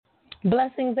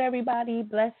Blessings, everybody.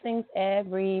 Blessings,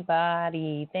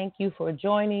 everybody. Thank you for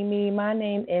joining me. My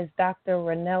name is Dr.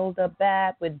 Reynelda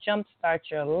Babb with JumpStart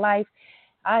Your Life.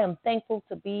 I am thankful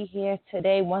to be here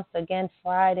today, once again,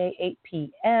 Friday, 8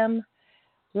 p.m.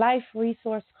 Life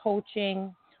Resource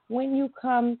Coaching. When you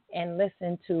come and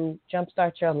listen to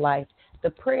JumpStart Your Life,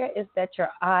 the prayer is that your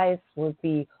eyes will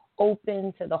be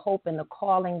open to the hope and the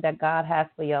calling that God has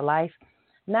for your life.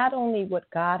 Not only what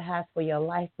God has for your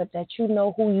life, but that you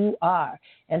know who you are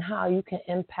and how you can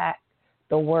impact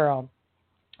the world.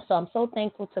 So I'm so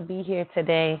thankful to be here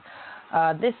today.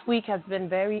 This week has been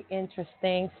very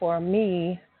interesting for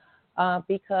me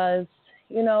because,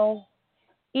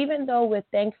 even though we're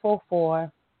thankful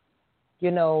for,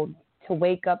 to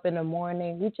wake up in the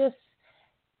morning,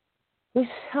 we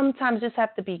sometimes just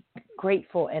have to be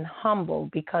grateful and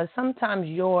humble because sometimes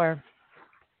your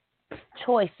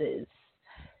choices,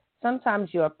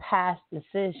 sometimes your past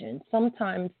decisions,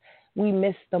 sometimes we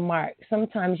miss the mark.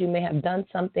 Sometimes you may have done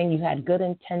something, you had good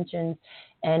intentions,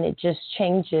 and it just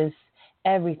changes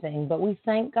everything. But we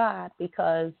thank God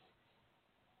because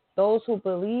those who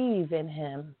believe in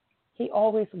him, he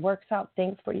always works out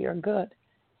things for your good.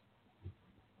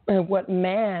 And what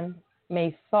man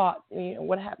may thought,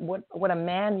 what a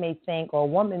man may think or a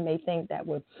woman may think that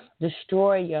would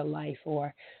destroy your life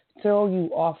or throw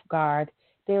you off guard,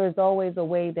 there is always a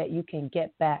way that you can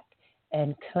get back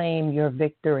and claim your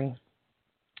victory.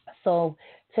 So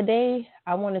today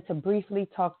I wanted to briefly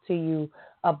talk to you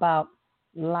about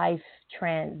life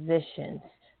transitions,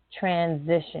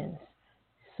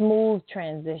 smooth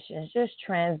transitions, just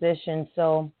transitions.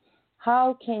 So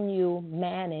how can you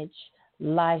manage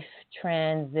life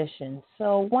transitions?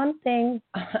 So one thing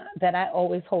that I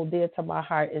always hold dear to my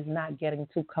heart is not getting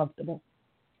too comfortable.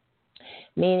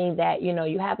 Meaning that,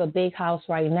 you have a big house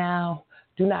right now.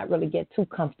 Do not really get too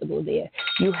comfortable there.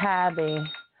 You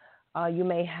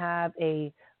may have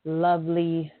a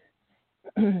lovely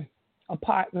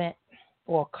apartment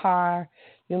or car.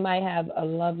 You might have a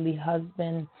lovely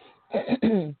husband.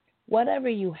 Whatever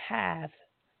you have,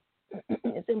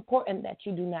 it's important that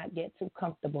you do not get too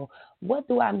comfortable. What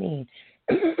do I mean?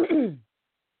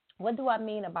 What do I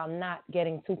mean about not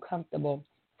getting too comfortable?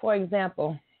 For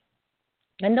example,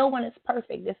 and no one is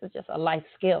perfect. This is just a life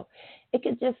skill. It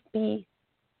could just be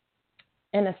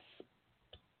in a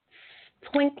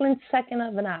twinkling second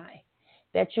of an eye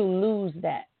that you lose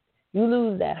that. You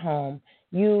lose that home.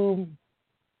 You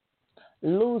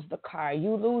lose the car.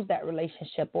 You lose that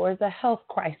relationship, or it's a health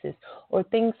crisis, or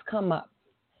things come up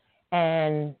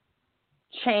and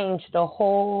change the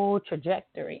whole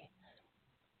trajectory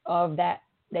of that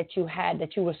you had,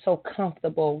 that you were so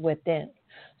comfortable within.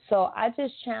 So I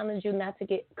just challenge you not to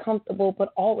get comfortable,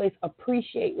 but always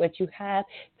appreciate what you have.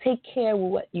 Take care of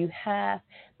what you have.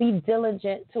 Be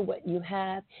diligent to what you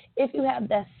have. If you have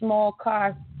that small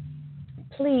car,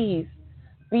 please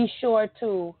be sure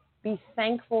to be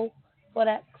thankful for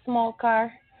that small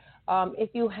car. If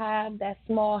you have that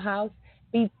small house,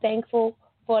 be thankful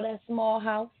for that small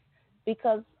house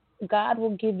because God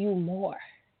will give you more.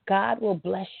 God will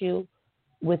bless you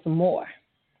with more.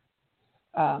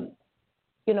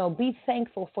 Be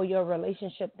thankful for your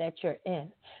relationship that you're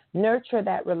in. Nurture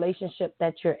that relationship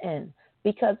that you're in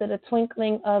because at a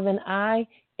twinkling of an eye,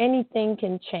 anything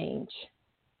can change.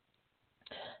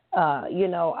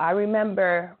 I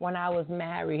remember when I was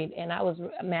married, and I was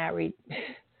married,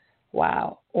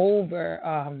 I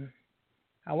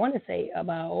want to say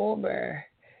about over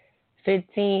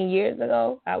 15 years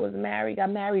ago. I got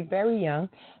married very young,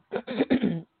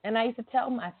 and I used to tell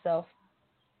myself,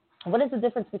 what is the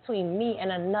difference between me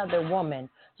and another woman?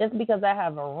 Just because I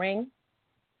have a ring,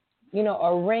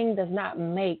 a ring does not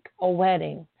make a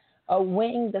wedding. A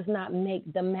ring does not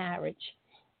make the marriage.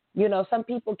 Some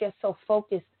people get so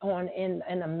focused on in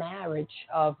a marriage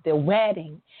of the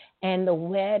wedding. And the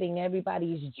wedding,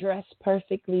 everybody's dressed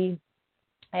perfectly.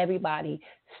 Everybody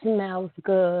smells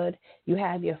good. You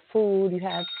have your food. You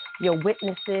have your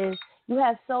witnesses. You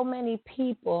have so many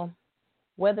people,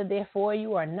 whether they're for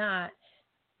you or not,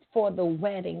 for the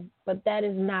wedding, but that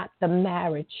is not the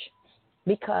marriage,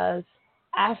 because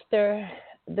after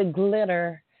the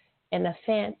glitter and the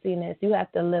fanciness, you have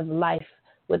to live life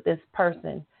with this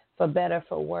person, for better,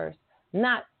 for worse,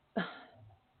 not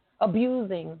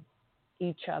abusing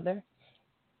each other,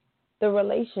 the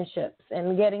relationships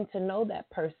and getting to know that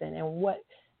person and what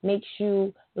makes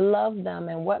you love them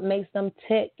and what makes them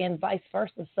tick and vice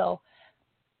versa. So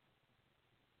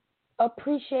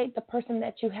appreciate the person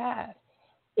that you have.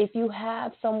 If you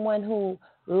have someone who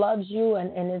loves you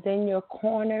and is in your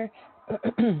corner,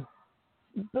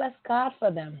 bless God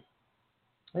for them.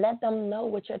 Let them know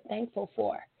what you're thankful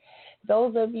for.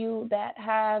 Those of you that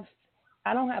have,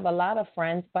 I don't have a lot of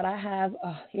friends, but I have,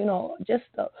 just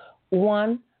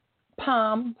one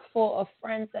palm full of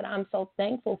friends that I'm so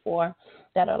thankful for,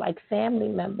 that are like family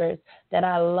members that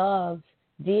I love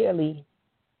dearly.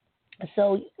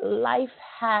 So life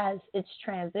has its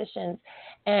transitions,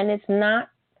 and it's not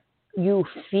you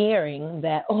fearing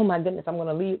that, oh my goodness, I'm going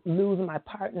to lose my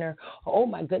partner. Oh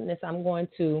my goodness, I'm going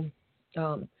to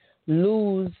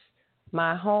lose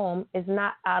my home. It's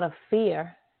not out of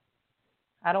fear.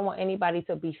 I don't want anybody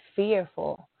to be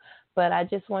fearful, but I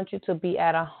just want you to be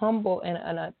at a humble and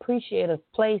an appreciative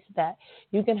place that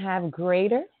you can have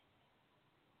greater,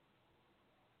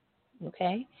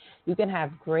 okay? You can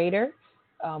have greater.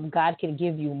 God can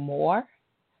give you more,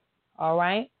 all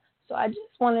right? So I just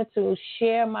wanted to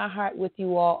share my heart with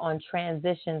you all on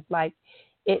transitions. Like,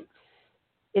 it's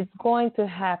going to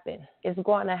happen. It's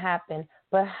going to happen.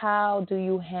 But how do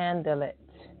you handle it?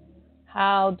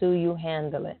 How do you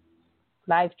handle it?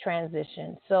 Life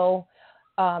transition. So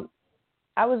I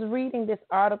was reading this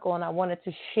article, and I wanted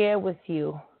to share with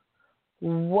you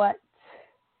what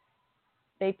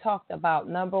they talked about.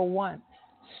 Number one,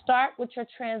 start with your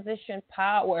transition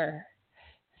power.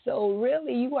 So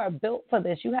really, you are built for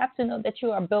this. You have to know that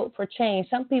you are built for change.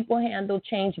 Some people handle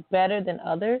change better than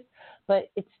others,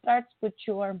 but it starts with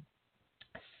your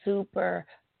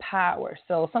superpower.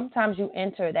 So sometimes you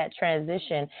enter that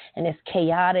transition and it's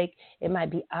chaotic. It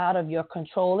might be out of your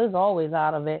control. It's always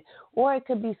out of it. Or it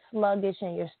could be sluggish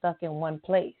and you're stuck in one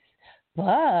place.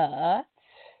 But,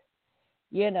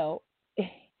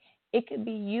 it could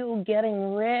be you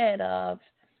getting rid of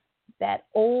that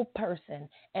old person,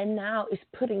 and now it's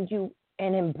putting you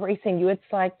and embracing you. It's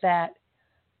like that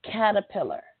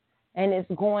caterpillar, and it's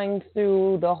going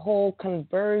through the whole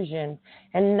conversion,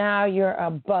 and now you're a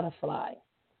butterfly.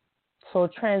 So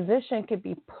transition could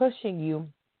be pushing you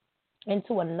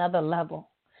into another level,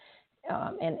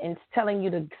 and it's telling you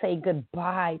to say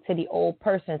goodbye to the old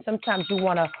person. Sometimes you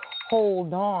want to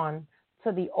hold on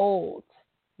to the old,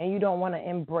 and you don't want to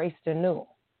embrace the new.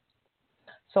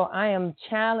 So I am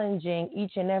challenging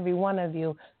each and every one of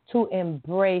you to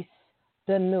embrace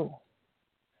the new.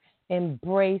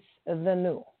 Embrace the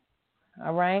new.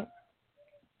 All right?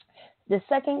 The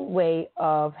second way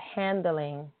of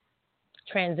handling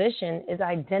transition is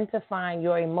identifying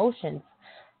your emotions.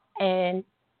 And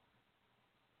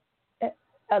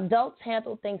adults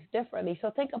handle things differently. So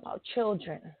think about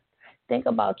children. Think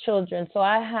about children. So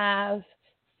I have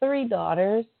 3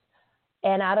 daughters.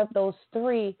 And out of those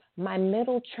 3, my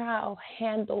middle child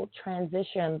handled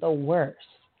transition the worst.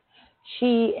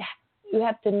 You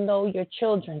have to know your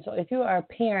children. So if you are a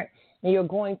parent and you're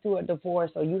going through a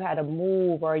divorce, or you had to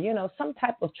move, or, some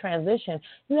type of transition,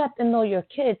 you have to know your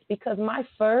kids, because my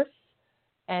first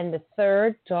and the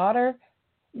 3rd daughter,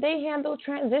 they handle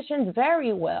transitions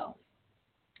very well.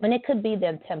 And it could be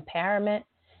their temperament.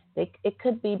 It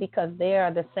could be because they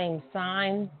are the same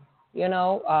sign,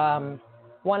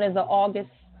 one is an August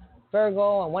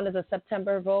Virgo and one is a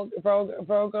September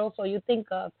Virgo. So you think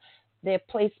of their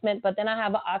placement. But then I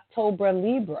have an October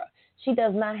Libra. She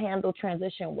does not handle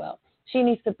transition well. She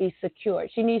needs to be secure.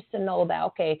 She needs to know that,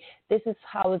 okay, this is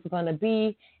how it's going to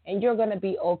be, and you're going to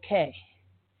be okay,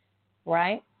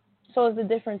 right? So it's the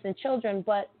difference in children.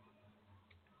 But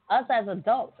us as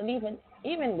adults, and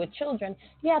even with children,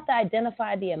 you have to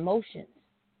identify the emotions.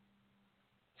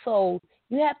 So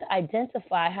you have to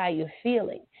identify how you're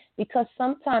feeling, because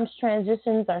sometimes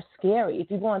transitions are scary. If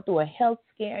you're going through a health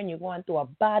scare and you're going through a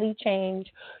body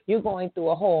change, you're going through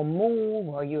a whole move,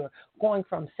 or you're going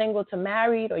from single to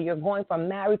married, or you're going from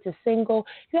married to single,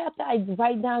 you have to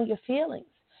write down your feelings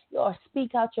or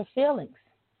speak out your feelings.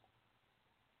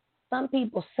 Some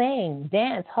people sing,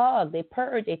 dance, hug, they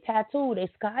purge, they tattoo, they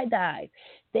skydive,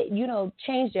 they,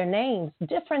 change their names,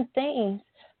 different things,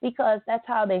 because that's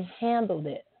how they handled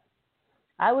it.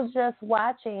 I was just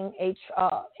watching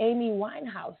Amy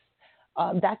Winehouse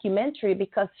documentary,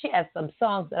 because she has some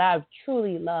songs that I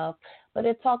truly love, but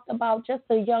it talked about just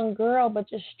a young girl, but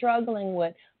just struggling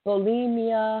with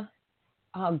bulimia,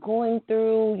 going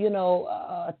through,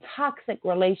 a toxic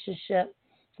relationship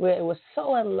where it was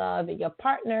so in love, and your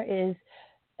partner is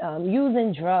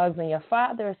using drugs, and your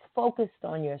father is focused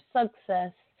on your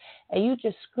success, and you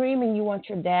just screaming you want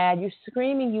your dad, you're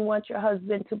screaming you want your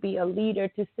husband to be a leader,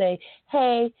 to say,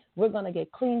 hey, we're going to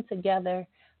get clean together.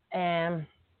 And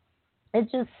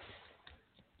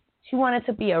she wanted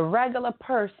to be a regular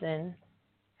person,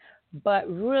 but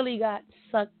really got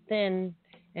sucked in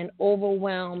and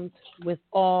overwhelmed with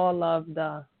all of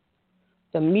the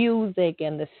music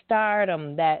and the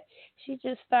stardom, that she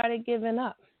just started giving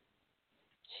up.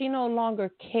 She no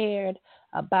longer cared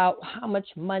about how much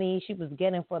money she was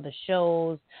getting for the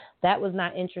shows. That was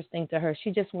not interesting to her.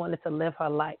 She just wanted to live her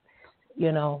life,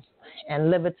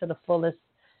 and live it to the fullest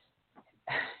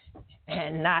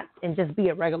and just be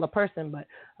a regular person. But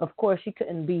of course she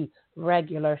couldn't be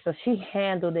regular, so she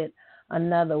handled it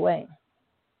another way.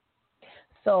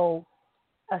 So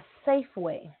a safe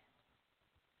way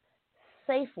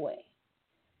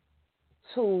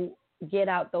to get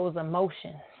out those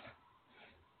emotions,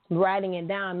 writing it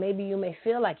down. Maybe you may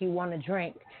feel like you want to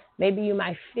drink. Maybe you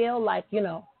might feel like,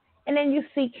 and then you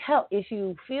seek help if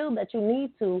you feel that you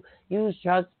need to use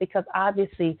drugs, because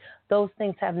obviously those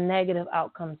things have negative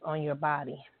outcomes on your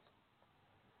body.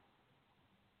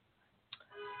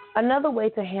 Another way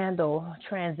to handle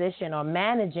transition or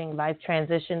managing life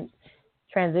transitions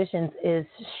is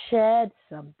shed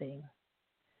something.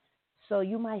 So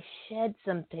you might shed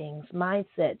some things,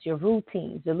 mindsets, your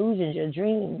routines, illusions, your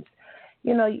dreams.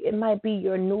 It might be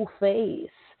your new phase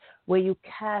where you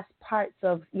cast parts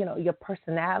of, your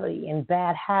personality and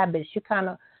bad habits. You kind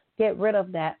of get rid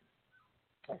of that.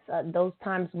 Those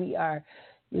times we are,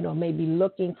 maybe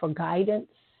looking for guidance.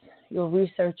 You're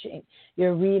researching,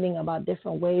 you're reading about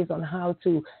different ways on how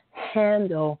to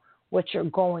handle what you're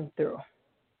going through.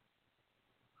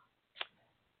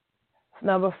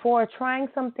 Number 4, trying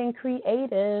something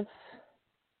creative.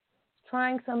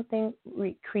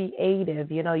 Creative.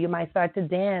 You might start to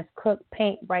dance, cook,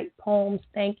 paint, write poems,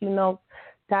 thank you notes,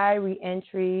 diary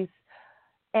entries.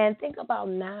 And think about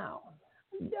now.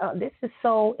 This is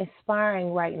so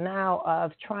inspiring right now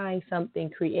of trying something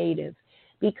creative,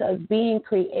 because being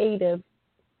creative,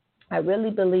 I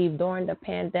really believe during the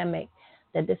pandemic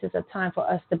that this is a time for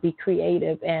us to be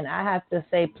creative. And I have to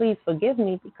say, please forgive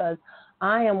me, because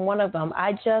I am one of them.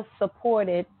 I just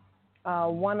supported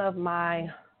one of my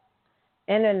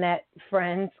internet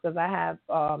friends, because I have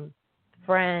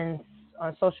friends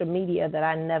on social media that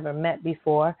I never met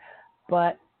before,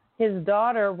 but his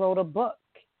daughter wrote a book,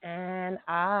 and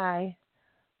I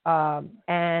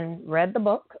read the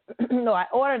book. No, I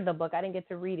ordered the book. I didn't get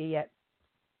to read it yet.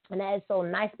 And that is so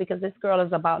nice, because this girl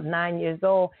is about 9 years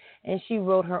old, and she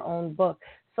wrote her own book.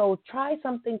 So try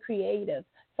something creative.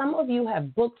 Some of you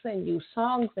have books in you,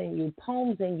 songs in you,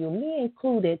 poems in you, me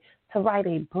included, to write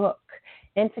a book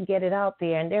and to get it out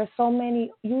there. And there's so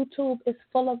many. YouTube is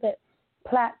full of it,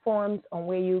 platforms on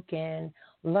where you can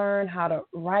learn how to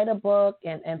write a book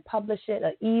and publish it,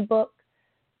 an ebook.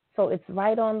 So it's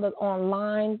right on the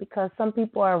online, because some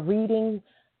people are reading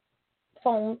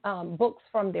books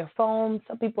from their phones.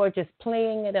 Some people are just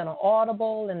playing it on an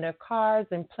Audible in their cars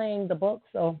and playing the book.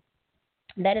 So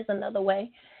that is another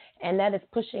way. And that is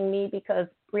pushing me, because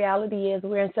reality is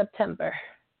we're in September.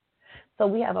 So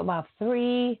we have about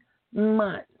 3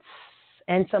 months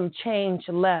and some change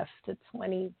left to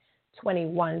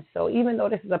 2021. So even though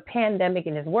this is a pandemic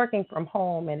and it's working from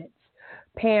home, and it's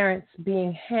parents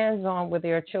being hands-on with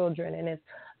their children, and it's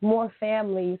more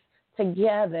families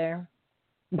together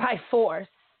by force,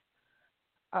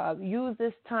 use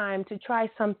this time to try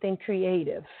something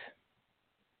creative.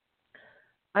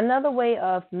 Another way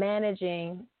of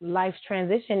managing life's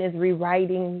transition is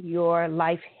rewriting your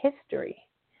life history.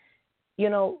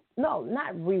 No,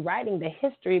 not rewriting the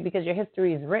history, because your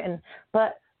history is written,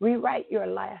 but rewrite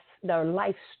the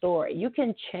life story. You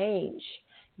can change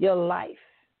your life.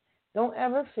 Don't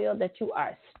ever feel that you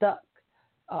are stuck.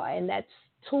 And that's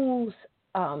 2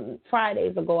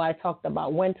 Fridays ago, I talked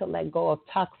about when to let go of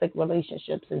toxic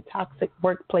relationships and toxic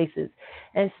workplaces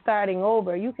and starting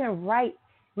over. You can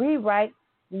rewrite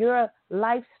your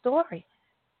life story.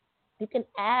 You can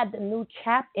add the new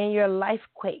chapter in your life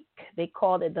quake. They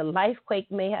called it the life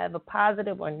quake. May have a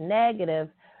positive or negative.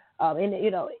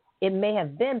 It may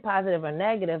have been positive or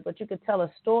negative, but you could tell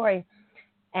a story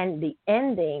and the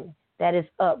ending that is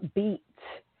upbeat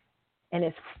and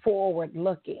it's forward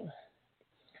looking,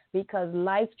 because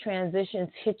life transitions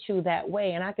hit you that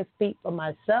way. And I can speak for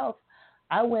myself.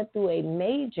 I went through a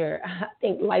major, I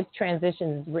think life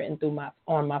transition is written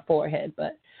on my forehead,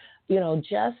 but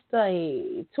just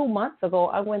 2 months ago,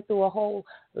 I went through a whole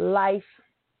life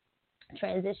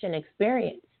transition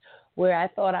experience where I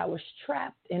thought I was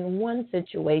trapped in one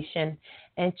situation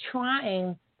and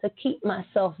trying to keep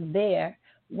myself there,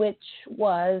 which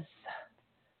would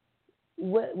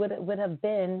have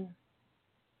been,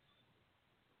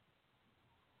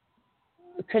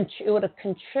 it would have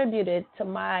contributed to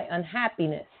my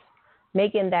unhappiness,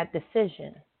 making that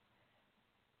decision.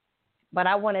 But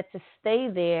I wanted to stay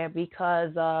there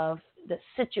because of the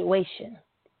situation.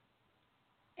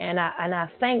 And I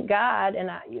thank God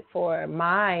for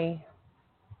my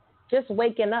just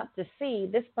waking up to see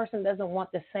this person doesn't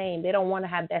want the same. They don't want to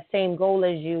have that same goal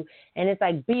as you. And it's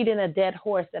like beating a dead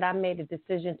horse that I made a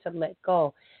decision to let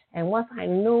go. And once I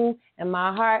knew in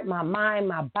my heart, my mind,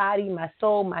 my body, my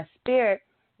soul, my spirit,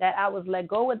 that I was let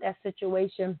go of that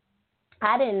situation,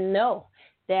 I didn't know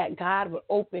that God would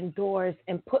open doors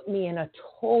and put me in a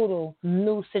total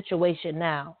new situation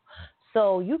now.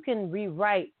 So you can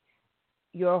rewrite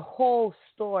your whole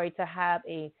story to have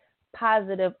a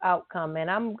positive outcome. And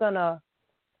I'm going to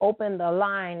open the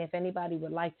line if anybody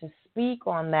would like to speak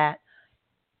on that.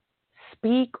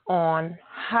 Speak on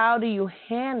how do you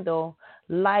handle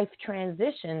life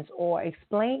transitions, or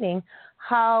explaining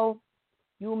how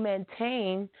you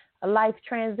maintain a life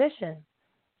transition.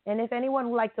 And if anyone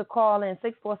would like to call in,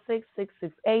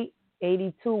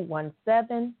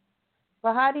 646-668-8217.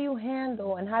 But how do you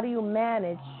handle and how do you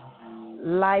manage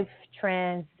life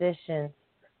transitions?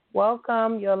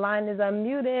 Welcome. Your line is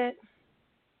unmuted.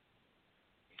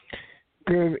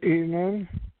 Good evening.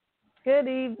 Good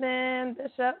evening,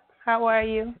 Bishop. How are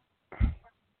you?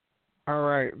 All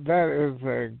right. That is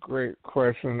a great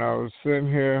question. I was sitting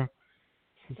here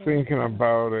thinking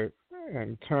about it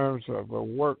in terms of a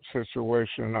work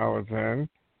situation I was in.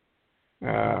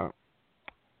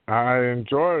 I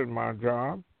enjoyed my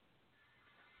job,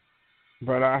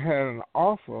 but I had an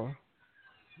offer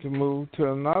to move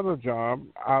to another job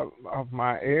out of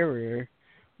my area,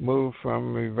 move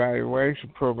from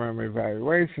program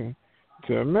evaluation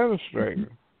to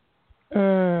administrator.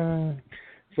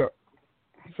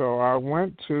 So I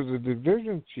went to the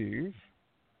division chief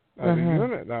of the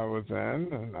unit I was in,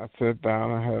 and I sat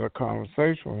down and had a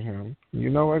conversation with him. You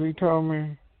know what he told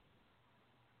me?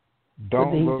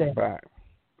 Don't look back.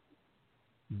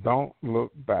 Don't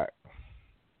look back.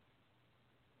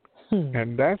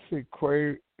 And that's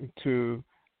equated to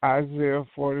Isaiah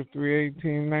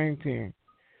 43:18-19.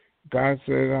 God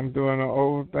said, I'm doing an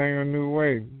old thing a new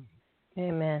way.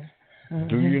 Amen.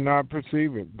 Do you not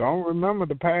perceive it? Don't remember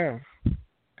the past.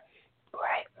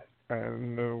 Right.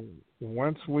 And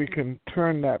once we can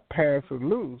turn that past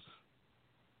loose,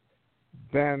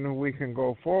 then we can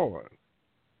go forward.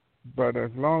 But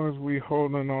as long as we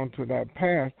holding on to that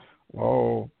past,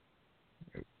 it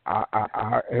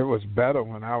was better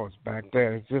when I was back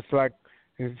there. It's just like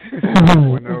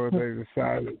whenever they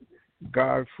decided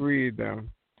God freed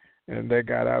them and they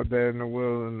got out there in the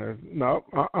wilderness. No,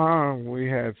 we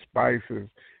had spices.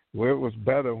 Well, it was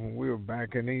better when we were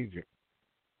back in Egypt.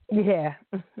 Yeah.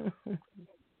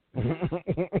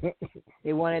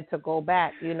 They wanted to go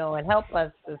back, and help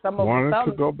us. Some of us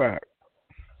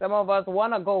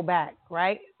want to go back,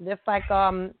 right? Just like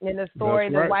in the story,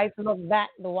 the wife looked back.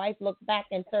 The wife looked back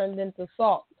and turned into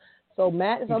salt. So,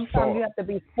 sometimes you have to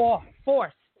be forced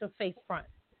to face front.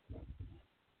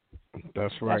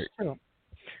 That's right. That's true.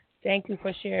 Thank you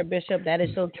for sharing, Bishop. That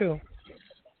is so true.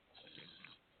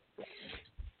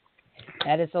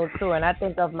 That is so true. And I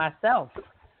think of myself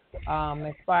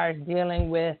as far as dealing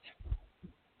with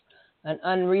an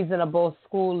unreasonable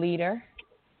school leader.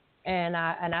 And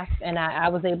I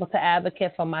was able to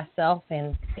advocate for myself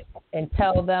and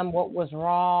tell them what was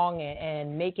wrong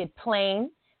and make it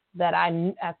plain that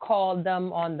I called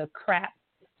them on the crap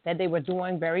that they were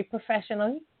doing very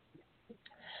professionally.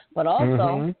 But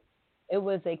also, it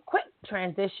was a quick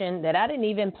transition that I didn't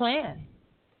even plan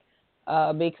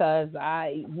because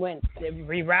I went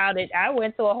rerouted. I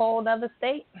went to a whole other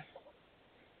state.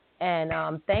 And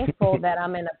I'm thankful that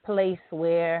I'm in a place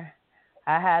where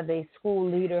I have a school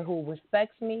leader who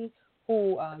respects me,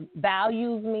 who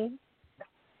values me,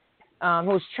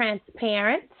 who's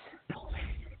transparent.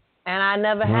 And I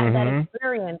never had that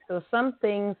experience. So some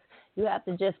things you have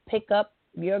to just pick up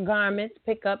your garments,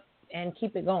 and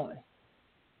keep it going.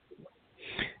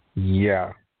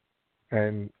 Yeah.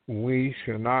 And we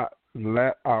should not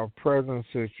let our present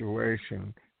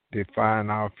situation define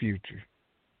our future.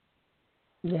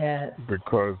 Yes.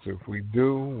 Because if we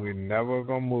do, we're never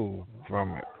going to move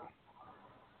from it.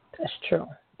 That's true.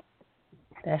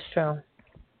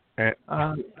 And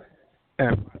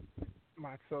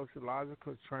my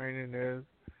sociological training is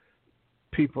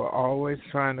people are always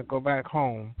trying to go back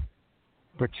home,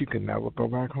 but you can never go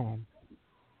back home.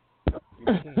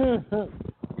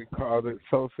 We call it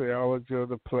sociology of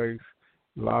the place.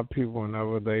 A lot of people,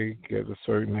 whenever they get a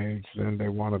certain age, then they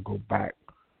want to go back.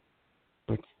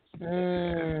 But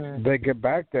they get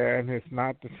back there, and it's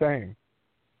not the same.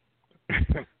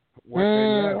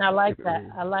 I like that.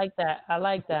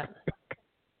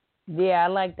 Yeah, I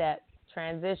like that.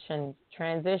 Transition.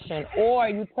 Or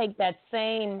you take that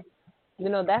same,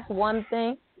 that's one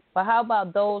thing. But how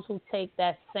about those who take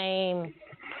that same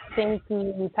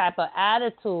thinking type of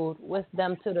attitude with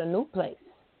them to the new place?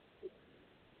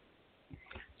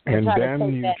 and And try to then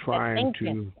take you that trying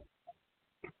thinking.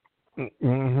 to,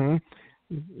 hmm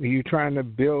you trying to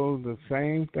build the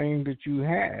same thing that you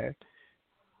had,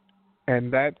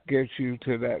 and that gets you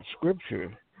to that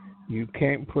scripture. You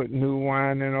can't put new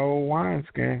wine in old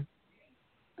wineskin.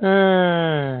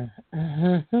 Mm.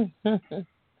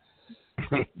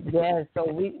 Yes,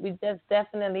 so we just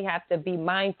definitely have to be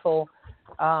mindful.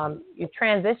 Your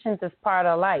transitions is part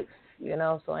of life,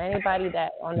 So anybody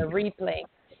that on the replay,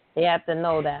 they have to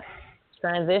know that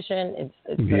transition.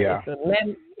 Yeah,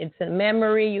 It's a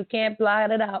memory. You can't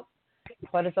blot it out,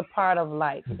 but it's a part of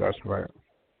life. that's right.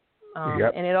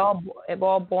 Yep. And it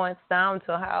all boils down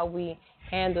to how we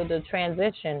handle the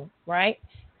transition, right?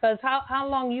 Because how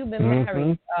long you been hmm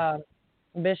married,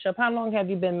 Bishop? How long have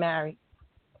you been married?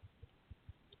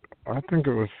 I think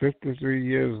it was 53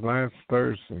 years last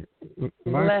Thursday.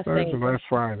 Last Thursday, Blessings. last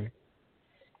Friday.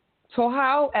 So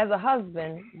how, as a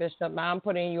husband, Bishop, now I'm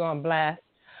putting you on blast.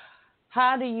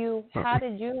 How did you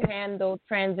handle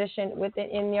transition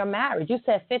in your marriage? You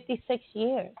said 56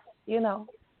 years.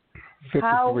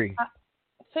 How 53.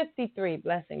 53,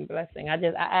 blessing. I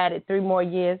added 3 more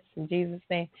years in Jesus'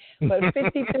 name. But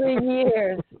 53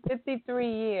 years,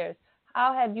 53 years.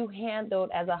 How have you handled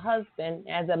as a husband,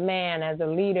 as a man, as a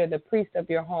leader, the priest of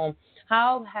your home?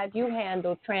 How have you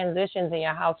handled transitions in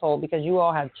your household? Because you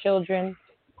all have children,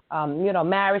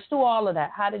 marriage, through all of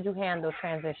that. How did you handle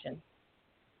transition?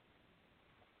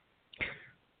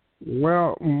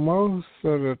 Well, most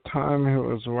of the time it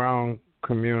was around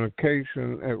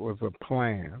communication. It was a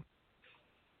plan.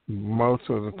 Most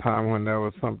of the time when there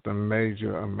was something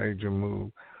major, a major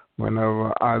move.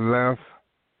 Whenever I left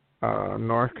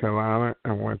North Carolina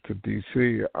and went to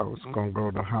D.C., I was going to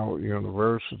go to Howard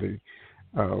University,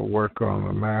 work on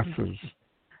a master's,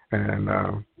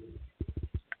 and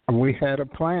we had a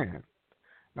plan.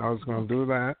 I was going to do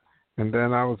that, and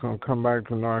then I was going to come back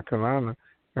to North Carolina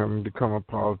and become a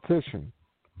politician.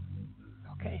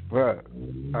 Okay. But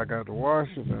I got to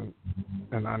Washington,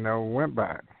 and I never went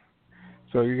back.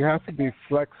 So you have to be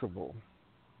flexible.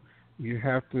 You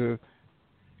have to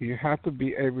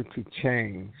be able to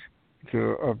change,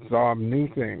 to absorb new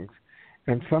things.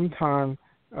 And sometimes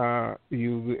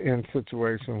you in a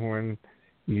situation when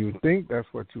you think that's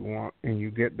what you want and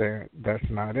you get there, that's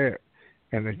not it.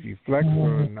 And if you're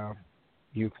flexible enough,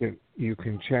 you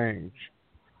can change.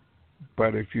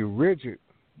 But if you're rigid,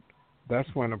 that's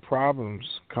when the problems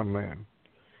come in.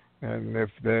 And if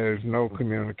there's no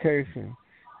communication,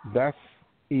 that's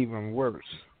even worse,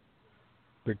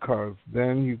 because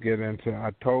then you get into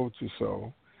 "I told you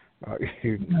so."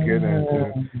 You get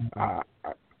into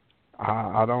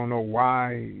I don't know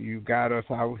why you got us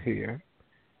out here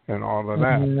and all of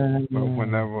that. But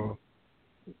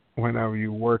whenever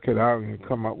you work it out and you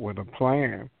come up with a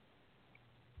plan,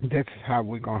 this is how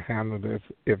we're gonna handle this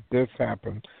if this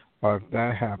happens or if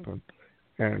that happens,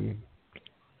 and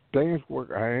things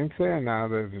work. I ain't saying now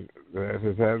that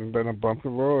it hasn't been a bumpy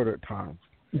road at times.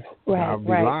 I'll be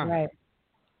lying.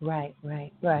 Right.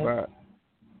 But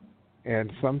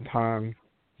and sometimes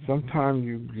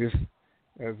you just,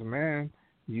 as a man,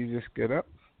 you just get up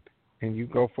and you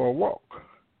go for a walk,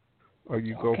 or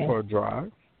you go for a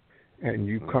drive, and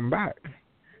you come back.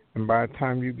 And by the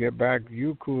time you get back,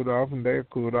 you cooled off and they're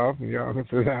cooled off, and y'all can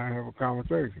sit down and have a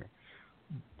conversation.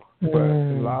 But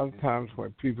a lot of times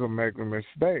when people make a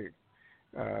mistake,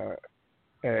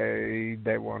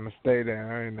 they want to stay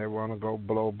there and they want to go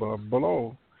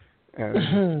blow,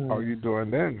 and all you're doing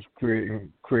then is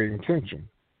creating tension.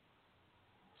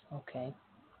 Okay.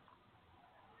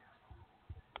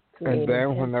 And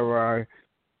then whenever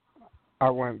I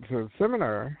went to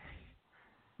seminary,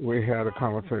 we had a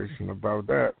conversation about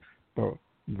that. So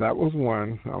that was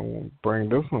one. I won't bring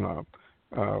this one up.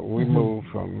 We moved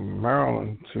from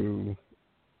Maryland to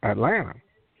Atlanta,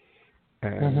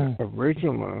 and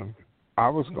originally I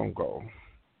was gonna go,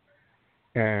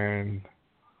 and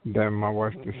then my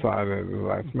wife decided at the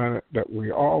last minute that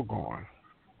we all going.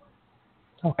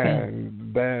 Okay.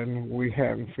 And then we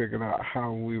hadn't figured out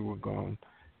how we were going,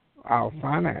 our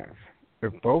finance,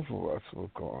 if both of us were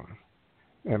going,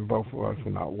 and both of us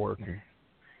were not working.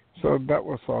 So that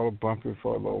was all bumpy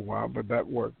for a little while, but that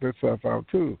worked itself out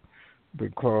too,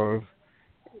 because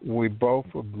we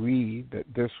both agreed that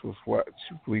this was what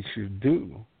we should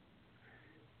do.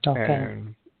 Okay.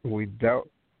 And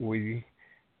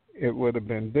it would have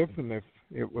been different if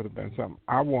it would have been something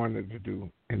I wanted to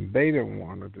do and they didn't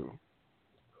want to do.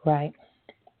 Right.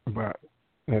 But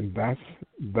and that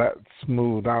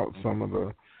smoothed out some of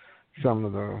the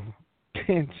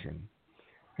tension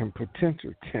and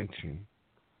potential tension.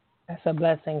 That's a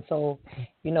blessing. So,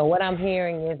 what I'm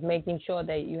hearing is making sure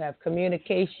that you have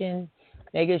communication,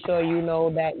 making sure you know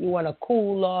that you want to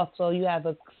cool off so you have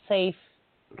a safe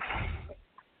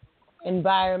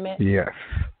environment. Yes.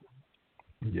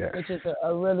 Yes. Which is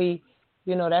a really,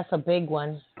 that's a big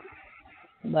one.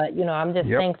 But, I'm just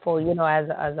Yep. thankful, as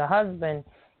a husband,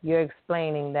 you're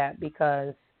explaining that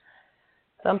because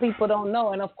some people don't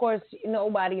know. And, of course,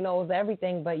 nobody knows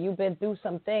everything, but you've been through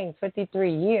some things,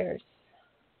 53 years.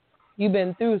 You've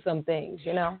been through some things,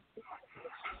 Yeah.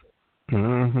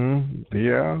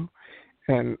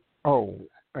 And,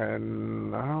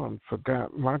 I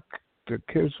forgot, the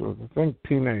kids was, I think,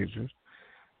 teenagers,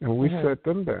 and we sat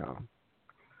them down,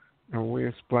 and we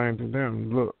explained to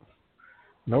them, look,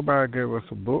 nobody gave us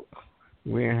a book.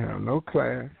 We didn't have no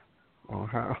class on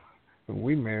how, and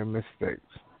we made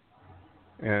mistakes.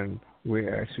 And we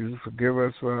asked you to forgive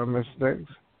us for our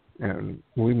mistakes, and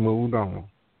we moved on.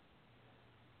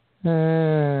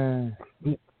 And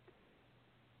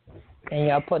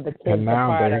y'all put the kids and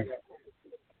now apart of it.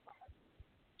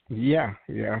 Yeah.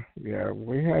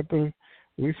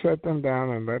 We set them down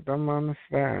and let them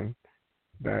understand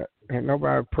that ain't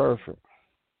nobody perfect.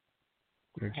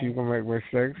 That you can make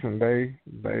mistakes, and they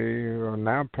are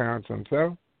now parents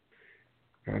themselves,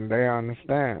 and they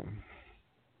understand.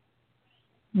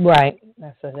 Right.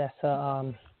 That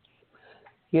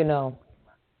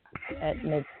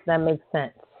makes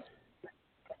sense.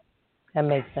 That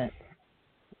makes sense.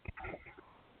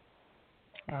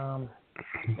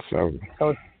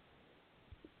 So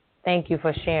thank you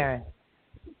for sharing.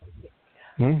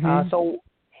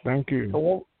 Thank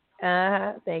you.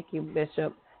 Thank you,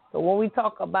 Bishop. So when we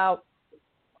talk about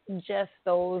just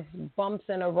those bumps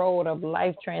in the road of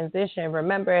life transition,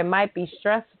 remember it might be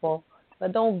stressful,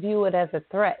 but don't view it as a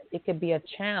threat. It could be a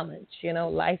challenge.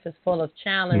 Life is full of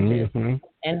challenges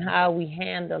and how we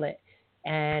handle it.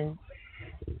 And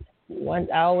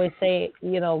I always say,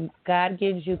 God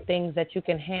gives you things that you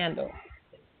can handle.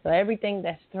 So everything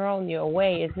that's thrown your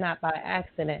way is not by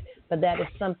accident, but that is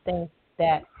something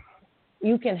that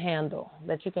you can handle,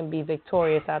 that you can be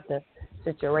victorious out the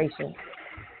situation.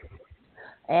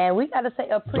 And we got to say,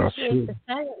 appreciate the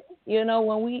change.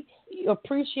 When we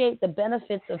appreciate the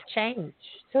benefits of change,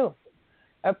 too.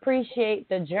 Appreciate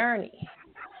the journey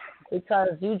because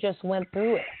you just went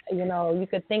through it. You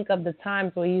could think of the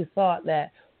times where you thought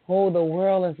that, the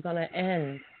world is going to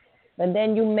end. But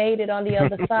then you made it on the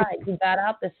other side. You got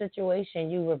out the situation.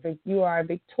 You are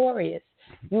victorious.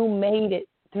 You made it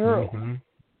through.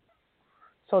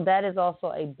 So that is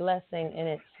also a blessing in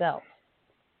itself.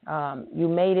 You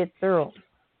made it through.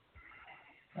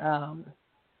 And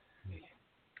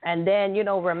then,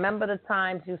 remember the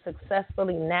times you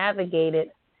successfully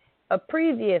navigated a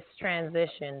previous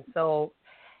transition. So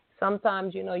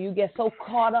sometimes, you get so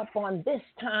caught up on this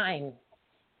time,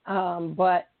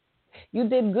 but you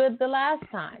did good the last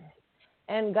time.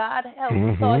 And God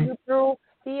saw you through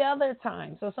the other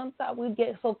time. So sometimes we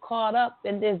get so caught up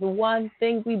and there's one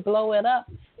thing, we blow it up.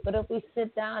 But if we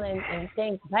sit down and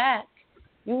think back,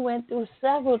 you went through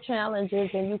several challenges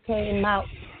and you came out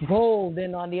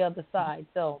golden on the other side.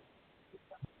 So,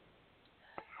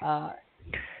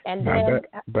 and then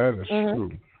that is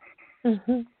true.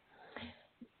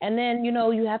 And then,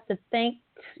 you have to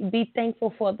be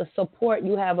thankful for the support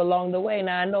you have along the way.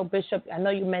 Now, I know, Bishop,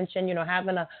 you mentioned,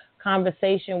 having a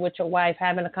conversation with your wife,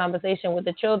 having a conversation with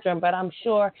the children, but I'm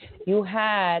sure you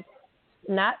had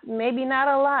maybe not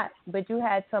a lot, but you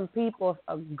had some people,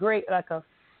 a great, like a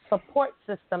support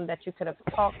system that you could have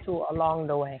talked to along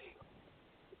the way.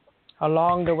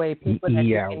 People that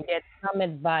you can get some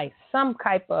advice, some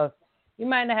type of, you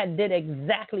might not have did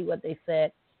exactly what they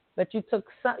said, but you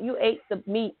ate the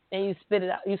meat and you spit it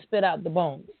out. You spit out the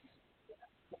bones.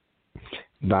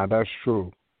 Now that's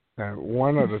true. And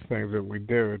one of the things that we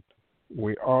did,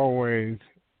 we always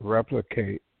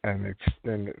replicate an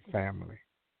extended family.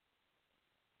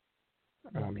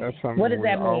 That's something we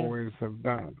always have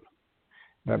done.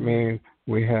 That means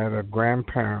we had a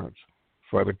grandparents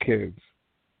for the kids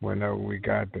whenever we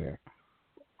got there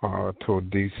to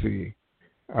D.C.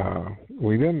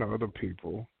 We didn't know the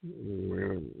people.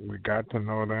 We got to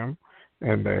know them,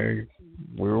 and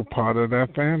we were part of their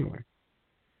family.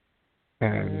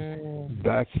 And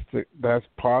that's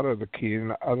part of the key.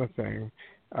 And the other thing,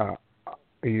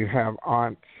 you have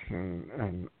aunts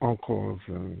and uncles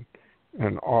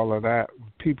and all of that,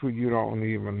 people you don't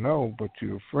even know, but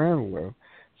you're a friend with.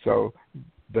 So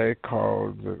they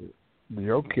call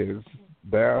your kids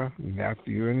their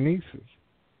nephew and nieces.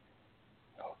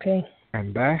 Okay.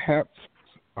 And that helps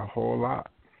a whole lot.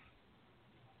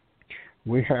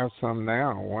 We have some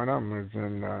now. One of them is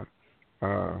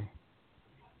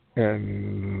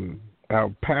in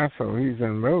El Paso. He's in the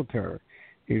military.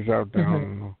 He's out there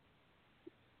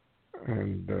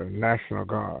and the National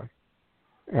Guard,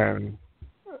 and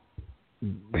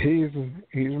he's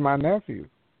my nephew,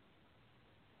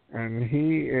 and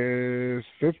he is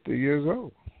 50 years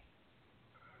old.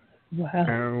 Wow.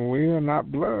 And we are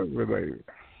not blood related.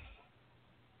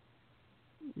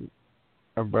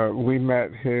 But we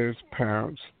met his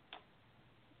parents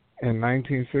in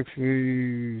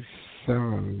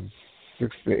 1967,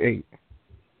 68.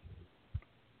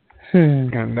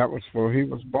 And that was before he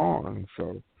was born.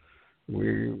 So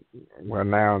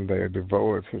now they're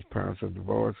divorced. His parents are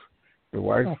divorced. The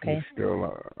wife is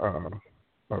still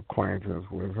acquainted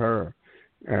with her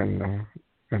and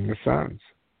the sons.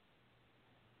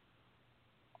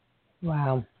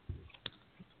 Wow.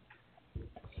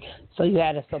 So you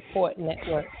had a support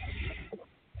network.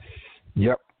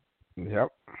 Yep.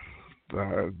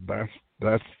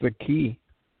 That's the key.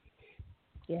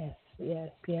 Yes.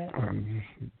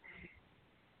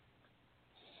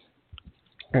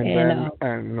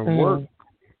 And work.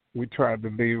 We tried to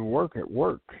leave work at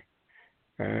work,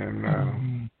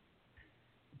 and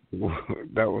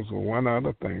that was one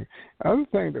other thing. Other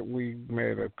thing that we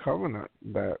made a covenant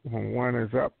that when one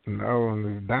is up and the other one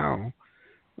is down,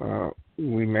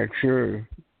 we make sure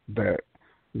that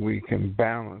we can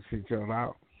balance each other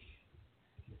out.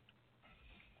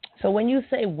 So when you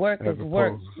say work is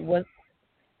work, what?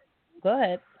 Go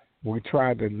ahead. We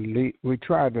try to leave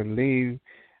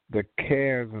the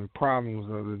cares and problems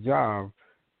of the job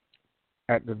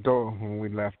at the door when we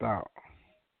left out.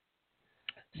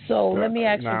 So let me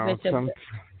ask you, Bishop.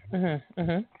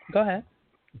 Go ahead.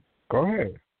 Go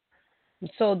ahead.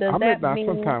 So does that mean?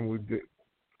 Sometimes we did.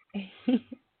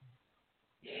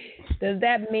 Does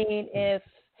that mean if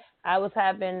I was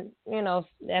having,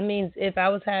 that means if I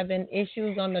was having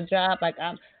issues on the job, like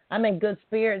I'm in good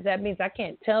spirits, that means I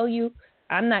can't tell you,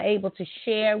 I'm not able to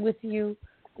share with you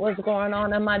what's going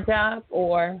on in my job,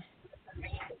 or?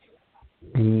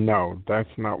 No, that's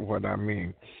not what I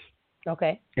mean.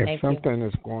 Okay. If something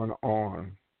is going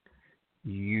on,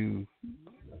 you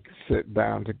sit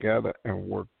down together and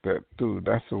work that through.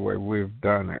 That's the way we've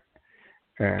done it.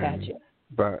 Gotcha.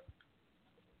 But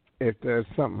if there's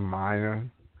something minor,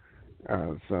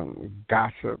 some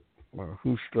gossip, or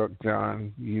who struck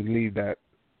John, you leave that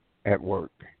at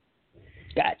work.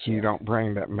 Gotcha. You don't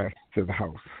bring that mess to the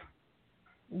house.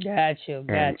 Gotcha.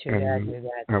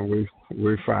 And we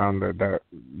found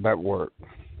that worked.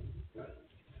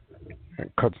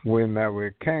 Because whenever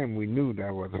it came, we knew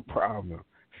that was a problem.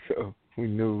 So we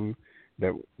knew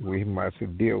that we must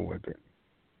deal with it.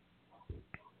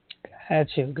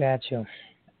 Gotcha.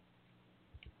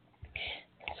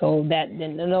 So that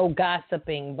no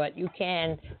gossiping, but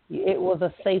it was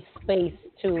a safe space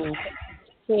to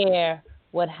share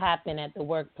what happened at the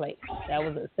workplace. That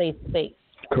was a safe space.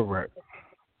 Correct.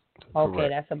 Okay,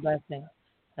 that's a blessing.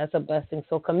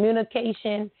 So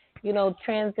communication,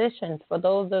 transitions. For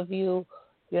those of you,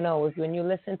 when you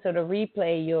listen to the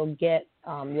replay, you'll get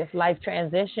your life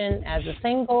transition as a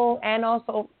single and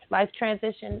also life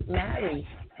transition married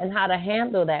and how to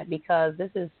handle that, because this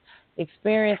is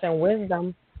experience and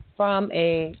wisdom from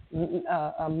a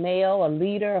male, a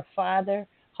leader, a father,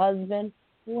 husband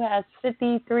who has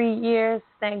 53 years,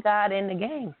 thank God, in the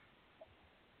game.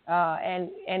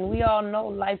 And we all know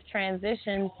life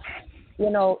transition,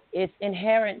 it's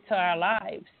inherent to our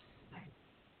lives.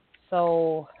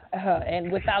 So,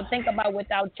 and without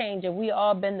change, if we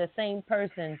all been the same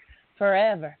person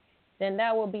forever, then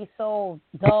that would be so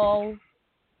dull.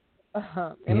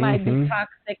 It might be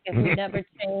toxic if we never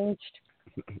changed.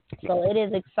 So it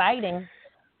is exciting.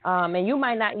 And you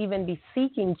might not even be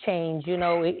seeking change,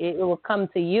 it will come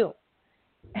to you.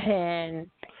 And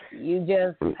you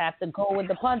just have to go with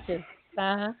the punches.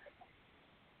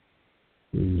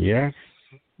 Yes.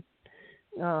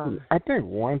 I think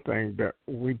one thing that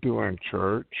we do in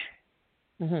church,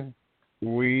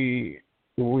 we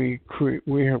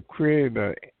have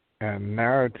created a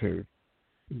narrative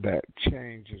that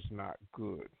change is not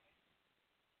good.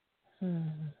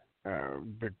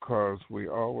 Because we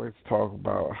always talk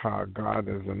about how God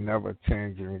is a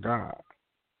never-changing God.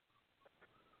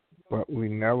 But we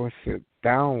never sit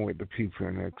down with the people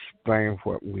and explain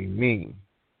what we mean,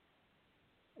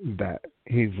 that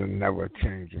he's a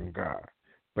never-changing God.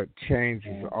 But change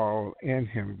is all in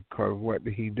him, because what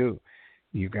did he do?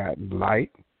 You got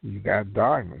light, you got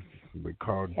darkness. We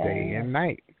call day and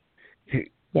night.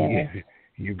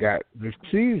 You got the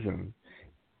season.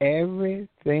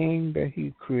 Everything that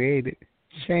he created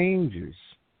changes.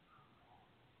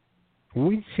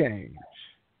 We change.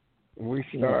 We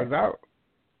start out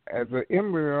as an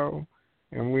embryo,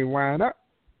 and we wind up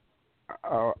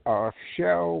a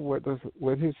shell with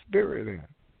his spirit in.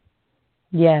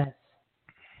 Yes.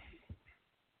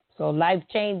 So life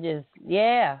changes.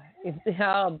 Yeah.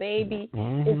 Our baby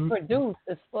is produced.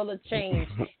 It's full of change.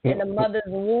 In the mother's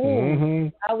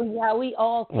womb, how we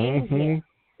all came here.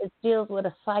 It deals with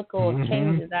a cycle of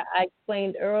changes. I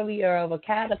explained earlier of a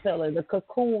caterpillar, the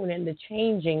cocoon, and the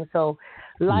changing. So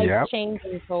life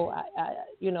changing. So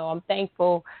I'm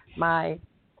thankful. My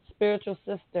spiritual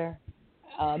sister.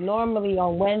 Normally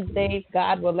on Wednesdays,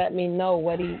 God will let me know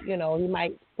what he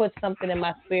might put something in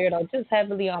my spirit or just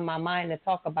heavily on my mind to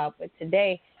talk about. But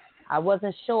today, I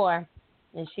wasn't sure,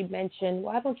 and she mentioned,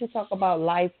 why don't you talk about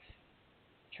life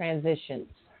transitions?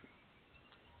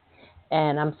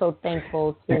 And I'm so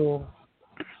thankful to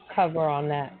cover on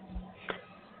that.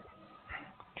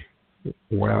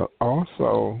 Well,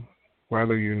 also,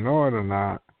 whether you know it or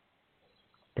not,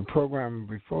 the program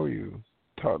before you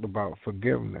talked about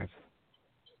forgiveness.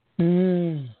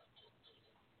 And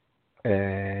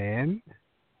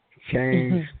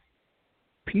change,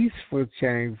 peaceful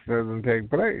change doesn't take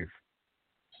place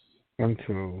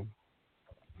until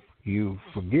you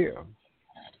forgive.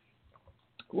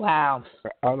 Wow.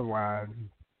 Otherwise,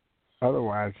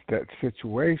 that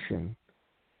situation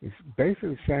is basically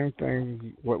the same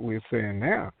thing what we're saying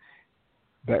now.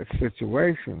 That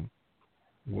situation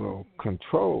will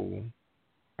control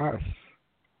us,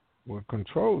 will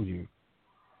control you.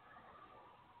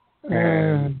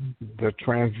 And the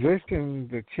transition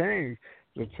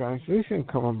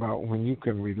come about when you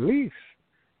can release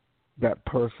that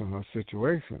person or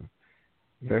situation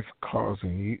that's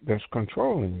causing you, that's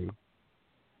controlling you.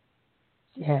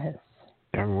 Yes.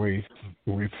 And we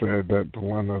said that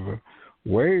one of the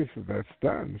ways that's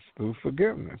done is through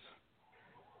forgiveness.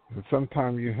 And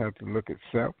sometimes you have to look at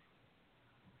self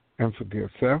and forgive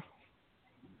self.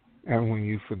 And when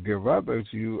you forgive others,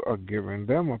 you are giving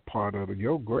them a part of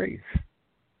your grace.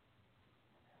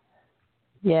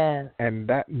 Yes. And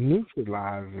that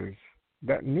neutralizes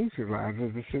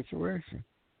the situation.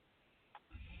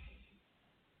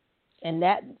 And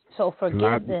that, so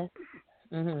forgiveness.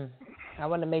 I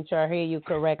want to make sure I hear you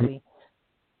correctly.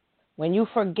 When you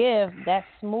forgive, that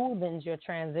smoothens your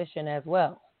transition as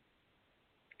well.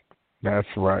 That's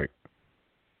right.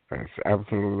 That's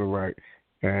absolutely right.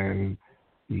 And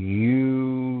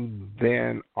you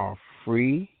then are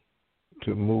free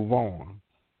to move on.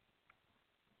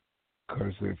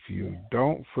 Because if you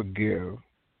don't forgive,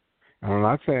 and I'm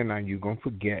not saying now you're going to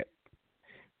forget.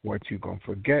 What you're going to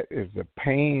forget is the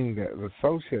pain that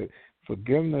associates.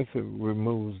 Forgiveness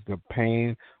removes the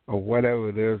pain of whatever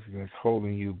it is that's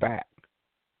holding you back.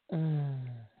 And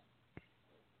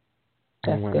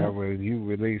whenever you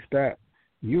release that,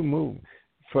 you move.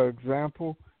 For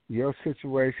example, your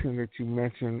situation that you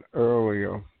mentioned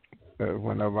earlier,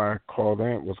 whenever I called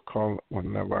in, you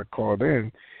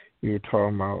were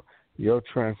talking about your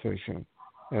transition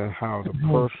and how the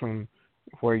person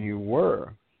where you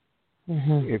were,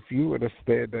 if you would have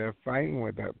stayed there fighting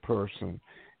with that person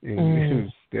and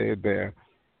you stayed there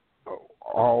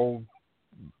all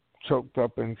choked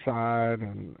up inside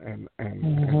and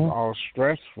all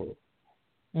stressful,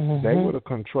 they would have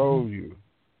controlled you.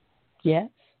 Yes.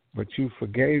 But you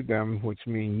forgave them, which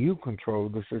means you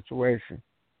controlled the situation.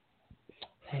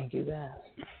 Thank you, God.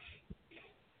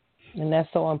 And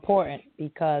that's so important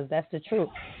because that's the truth.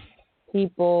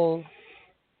 People,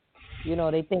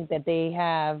 they think that they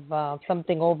have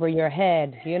something over your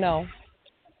head,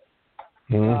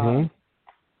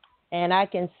 And I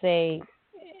can say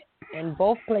in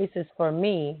both places for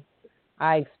me,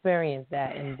 I experienced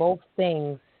that. In both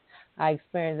things, I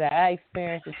experienced that. I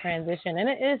experienced the transition, and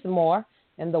it is more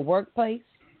in the workplace.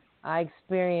 I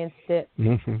experienced it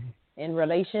in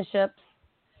relationships,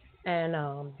 and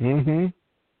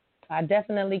I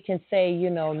definitely can say,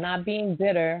 not being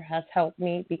bitter has helped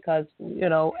me because,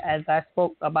 as I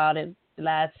spoke about it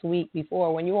last week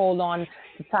before, when you hold on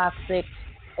to toxic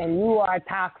and you are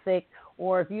toxic,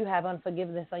 or if you have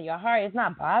unforgiveness on your heart, it's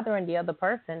not bothering the other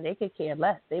person. They could care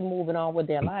less. They're moving on with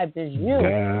their lives. It's you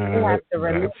who have to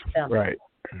release them. Right.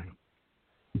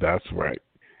 That's right.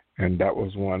 And that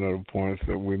was one of the points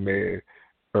that we made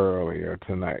earlier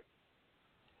tonight.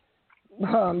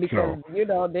 Because,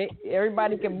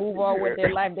 everybody can move on with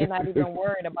their life. They're not even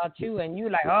worried about you. And you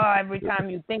like, every time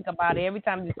you think about it, every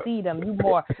time you see them, you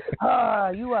more,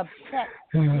 you upset.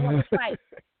 You want to fight.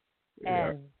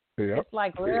 And it's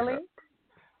like, really?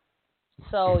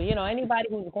 So, anybody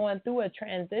who's going through a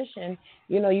transition,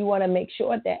 you want to make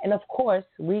sure that, and of course,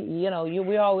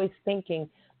 we're always thinking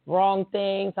wrong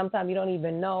things. Sometimes you don't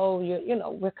even know.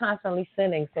 We're constantly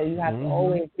sinning. So you have to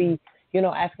always be,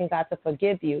 asking God to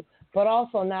forgive you, but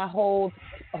also not hold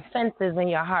offenses in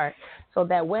your heart so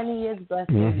that when He is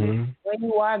blessing you, when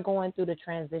you are going through the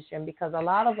transition, because a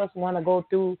lot of us want to go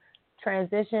through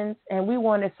transitions, and we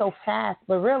want it so fast.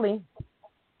 But really,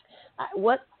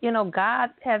 God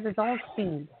has His own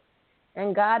speed,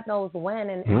 and God knows when,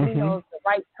 and He knows the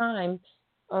right time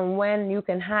on when you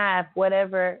can have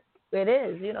whatever it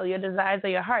is. Your desires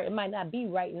of your heart. It might not be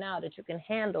right now that you can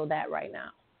handle that right now,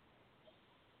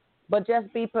 but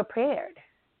just be prepared.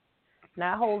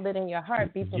 Not hold it in your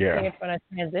heart. Be prepared for the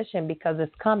transition because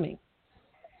it's coming.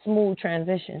 Smooth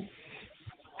transition.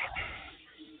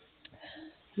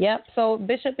 Yep. So,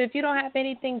 Bishop, if you don't have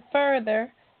anything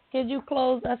further, could you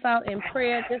close us out in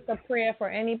prayer? Just a prayer for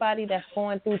anybody that's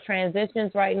going through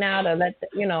transitions right now, to let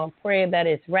prayer that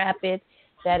is rapid,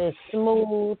 that is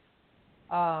smooth,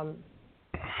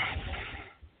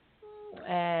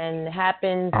 and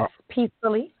happens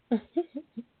peacefully.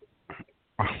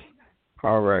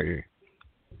 All right.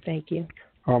 Thank you.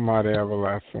 Almighty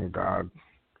everlasting God,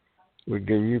 we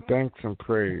give you thanks and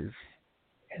praise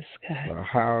for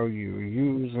how you're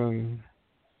using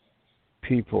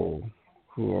people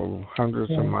who are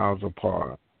hundreds of miles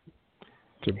apart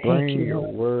to bring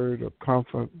your word of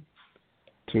comfort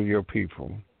to your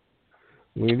people.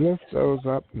 We lift those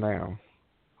up now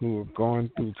who are going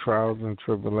through trials and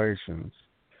tribulations.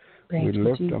 We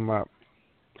lift them up,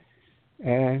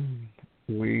 and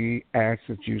we ask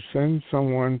that you send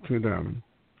someone to them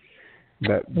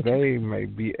that they may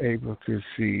be able to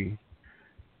see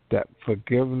that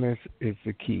forgiveness is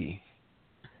the key,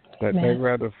 that they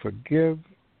rather forgive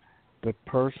the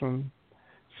person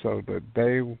so that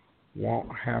they won't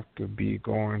have to be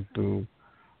going through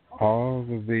all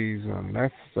of these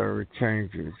unnecessary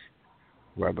changes,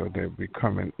 whether they're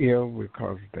becoming ill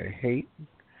because they hate,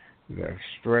 they're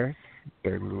stressed,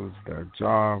 they lose their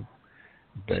job,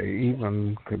 they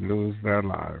even could lose their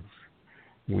lives.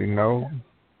 We know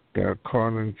that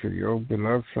according to your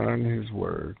beloved Son, His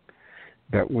word,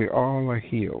 that we all are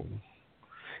healed.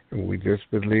 And we just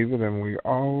believe it, and we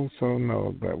also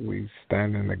know that we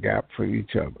stand in the gap for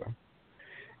each other.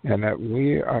 And that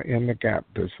we are in the gap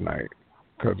this night,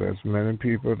 because there's many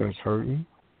people that's hurting.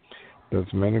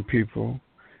 There's many people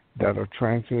that are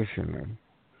transitioning,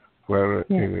 whether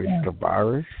it is the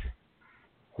virus,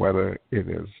 whether it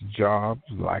is jobs,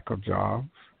 lack of jobs,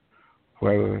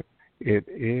 whether it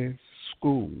is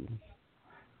school,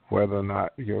 whether or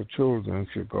not your children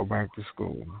should go back to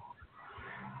school.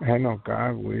 And, oh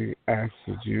God, we ask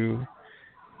that you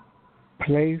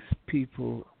place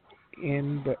people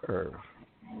in the earth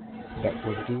that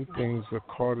will do things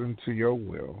according to your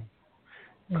will,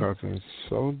 because in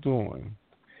so doing,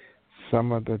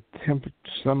 some of the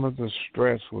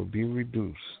stress will be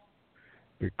reduced,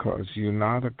 because you're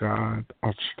not a God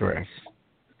of stress.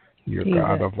 You're a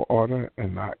God of order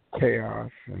and not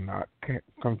chaos and not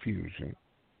confusion.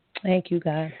 Thank you,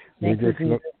 God. We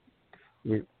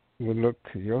look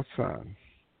to your Son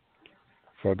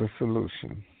for the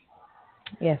solution.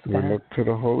 Yes, God. We look to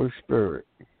the Holy Spirit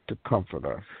to comfort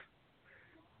us.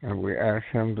 And we ask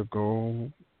Him to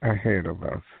go ahead of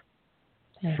us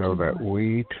so that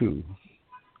we too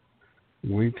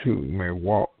may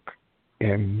walk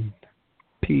in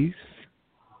peace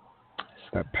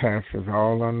that passes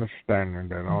all understanding,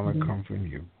 that only comes from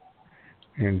you.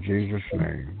 In Jesus'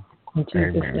 name. In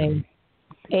Jesus' name.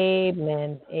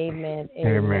 Amen. Amen. Amen.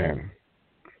 Amen.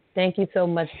 Thank you so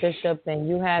much, Bishop, and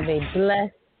you have a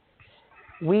blessed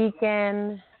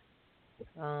weekend.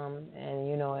 And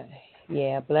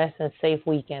blessed and safe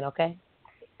weekend, okay?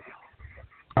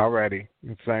 Alrighty.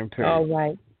 Same to you. All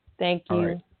right. Thank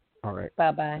you. All right.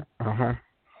 Bye-bye. Bye.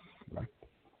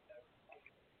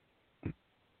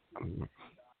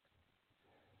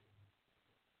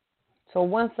 So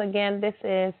once again, this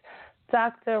is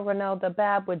Dr. Reynelda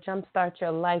Babb with JumpStart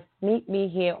Your Life. Meet me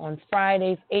here on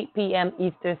Fridays, 8 p.m.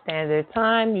 Eastern Standard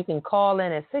Time. You can call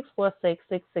in at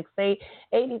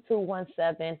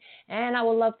 646-668-8217, and I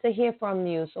would love to hear from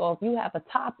you. So if you have a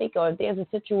topic or if there's a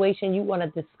situation you want to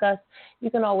discuss, you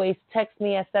can always text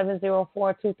me at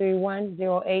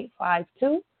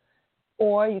 704-231-0852,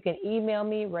 or you can email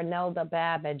me,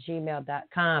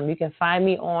 reyneldababb@gmail.com. You can find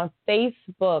me on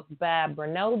Facebook, Babb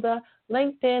Reynelda,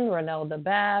 LinkedIn, Reynelda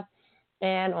Babb,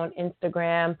 and on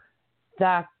Instagram,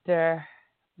 Dr.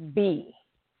 B.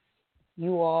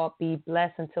 You all be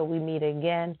blessed until we meet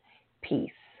again.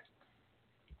 Peace.